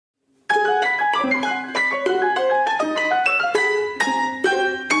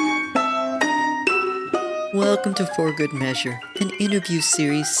Welcome to For Good Measure, an interview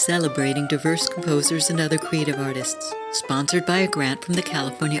series celebrating diverse composers and other creative artists, sponsored by a grant from the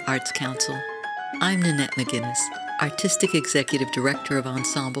California Arts Council. I'm Nanette McGinnis, Artistic Executive Director of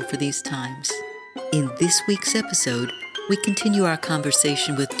Ensemble for these times. In this week's episode, we continue our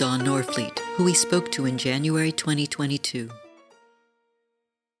conversation with Dawn Norfleet, who we spoke to in January 2022.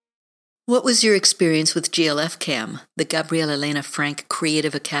 What was your experience with GLF CAM, the Gabrielle Elena Frank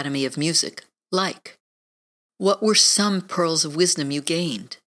Creative Academy of Music, like? What were some pearls of wisdom you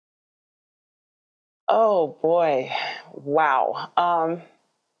gained? Oh, boy. Wow.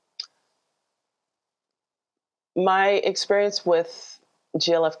 My experience with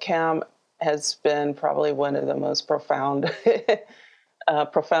GLF CAM has been probably one of the most profoundly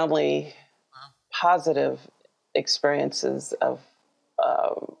positive experiences of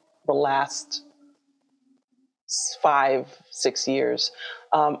the last 5-6 years.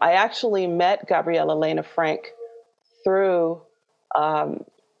 I actually met Gabrielle Elena Frank through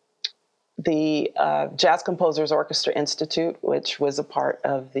the Jazz Composers Orchestra Institute, which was a part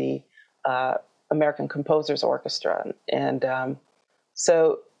of the American Composers Orchestra. And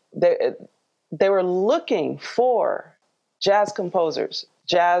so they were looking for jazz composers,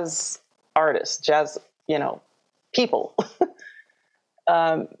 jazz artists, jazz, people,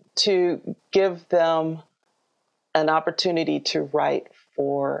 to give them an opportunity to write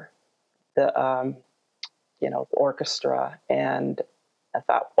for the, the orchestra. And I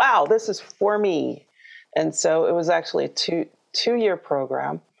thought, wow, this is for me. And so it was actually a two-year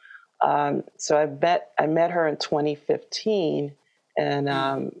program. So I met her in 2015,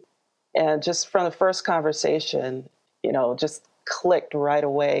 and just from the first conversation, just clicked right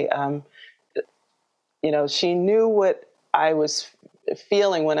away. She knew what I was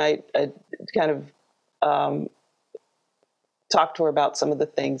feeling when I kind of talked to her about some of the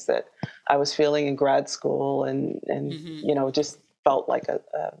things that I was feeling in grad school, and just felt like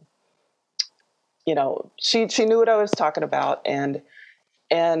she knew what I was talking about. And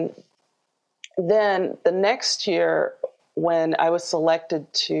then the next year, when I was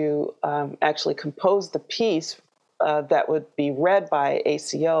selected to actually compose the piece that would be read by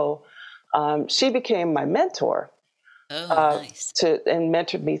ACO, she became my mentor. Oh, nice. And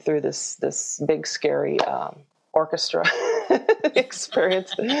mentored me through this big, scary orchestra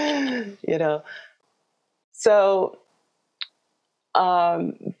experience, So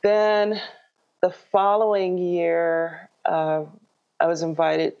then the following year, I was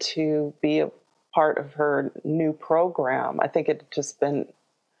invited to be a part of her new program. I think it had just been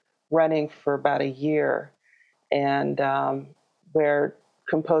running for about a year, and where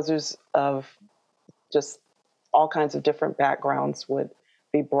composers of just all kinds of different backgrounds would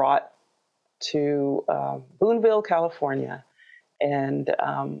be brought to Boonville, California, and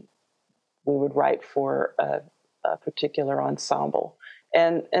we would write for a particular ensemble.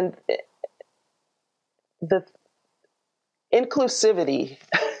 And the inclusivity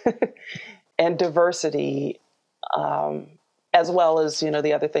and diversity, as well as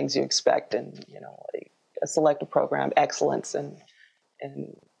the other things you expect in a selective program, excellence and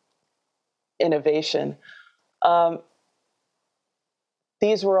innovation.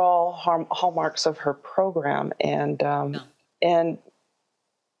 These were all hallmarks of her program, and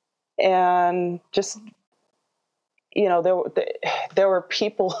just there were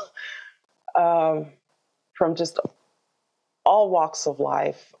people from just all walks of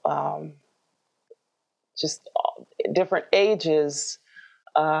life, just different ages,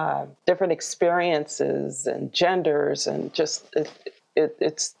 different experiences and genders, and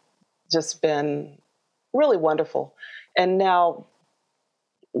it's just been really wonderful. And now,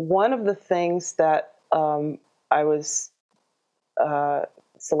 one of the things that I was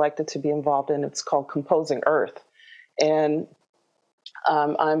selected to be involved in, it's called Composing Earth. And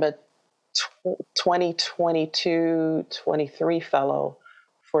I'm a 2022-23 fellow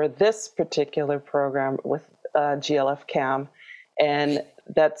for this particular program with GLF CAM. And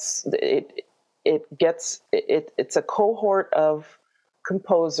that's it's a cohort of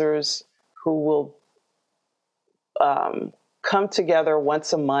composers who will come together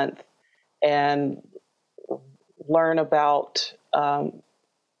once a month and learn about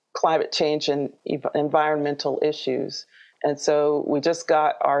climate change and environmental issues. And so we just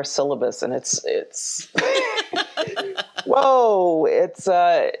got our syllabus, and it's whoa, it's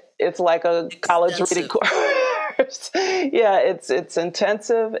like a college reading course. Yeah, it's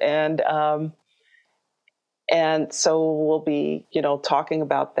intensive, and so we'll be, talking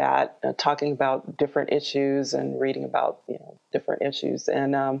about that, talking about different issues and reading about, different issues.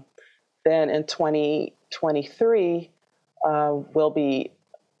 And then in 2023, we'll be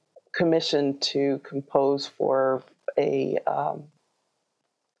commissioned to compose for an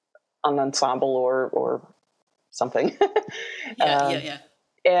ensemble or something. Yeah.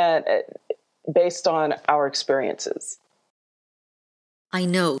 And based on our experiences. I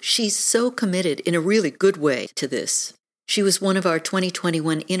know she's so committed in a really good way to this. She was one of our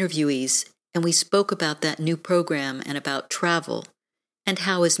 2021 interviewees, and we spoke about that new program and about travel, and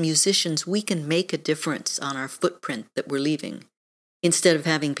how as musicians we can make a difference on our footprint that we're leaving, instead of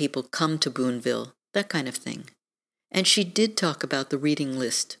having people come to Boonville, that kind of thing. And she did talk about the reading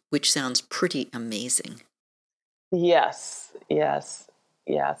list, which sounds pretty amazing. Yes.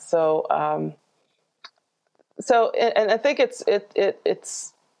 So, and I think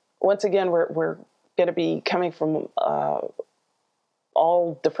it's once again we're going to be coming from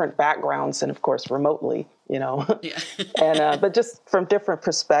all different backgrounds, and of course remotely, Yeah. and but just from different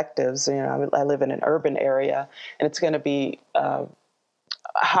perspectives. I live in an urban area, and it's going to be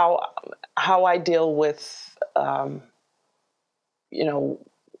how I deal with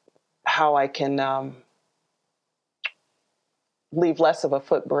how I can leave less of a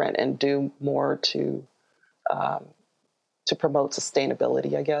footprint and do more to promote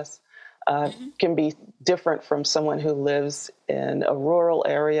sustainability, I guess. Can be different from someone who lives in a rural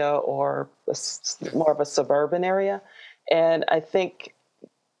area or more of a suburban area. And I think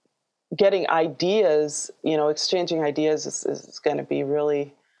getting ideas, exchanging ideas is going to be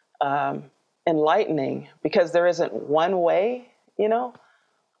really enlightening, because there isn't one way, and,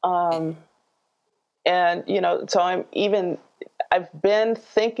 so I've been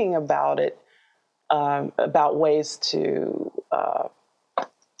thinking about it, about ways to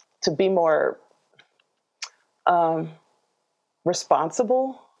be more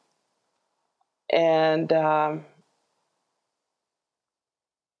responsible and to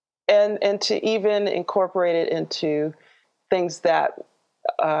even incorporate it into things that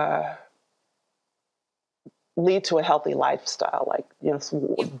lead to a healthy lifestyle. Like,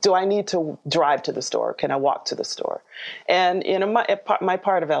 do I need to drive to the store? Can I walk to the store? And my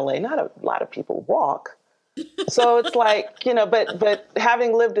part of LA, not a lot of people walk. So it's like, but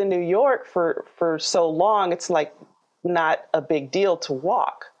having lived in New York for so long, it's like not a big deal to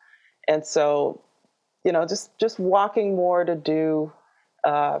walk. And so, just walking more to do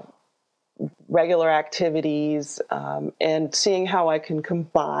regular activities, and seeing how I can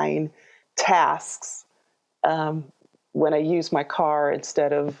combine tasks when I use my car,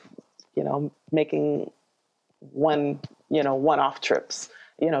 instead of, making one-off trips,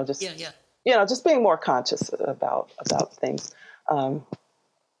 just. Yeah. Just being more conscious about things.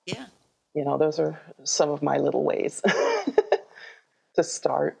 Yeah. Those are some of my little ways to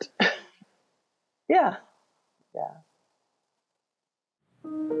start. Yeah.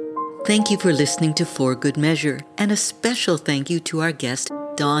 Thank you for listening to For Good Measure, and a special thank you to our guest,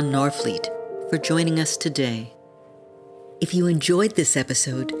 Dawn Norfleet, for joining us today. If you enjoyed this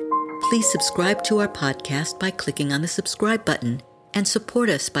episode, please subscribe to our podcast by clicking on the subscribe button, and support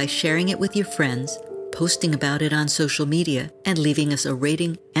us by sharing it with your friends, posting about it on social media, and leaving us a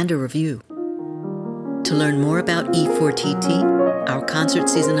rating and a review. To learn more about E4TT, our concert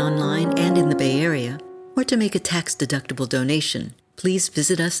season online and in the Bay Area, or to make a tax-deductible donation, please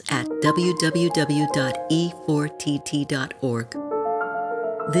visit us at www.e4tt.org.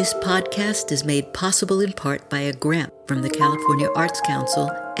 This podcast is made possible in part by a grant from the California Arts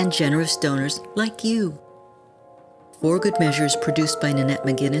Council and generous donors like you. For Good Measure is produced by Nanette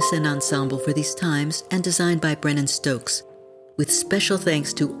McGuinness and Ensemble for These Times, and designed by Brennan Stokes, with special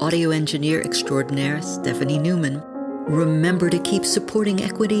thanks to audio engineer extraordinaire Stephanie Newman. Remember to keep supporting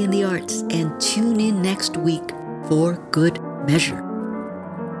equity in the arts, and tune in next week for Good Measure.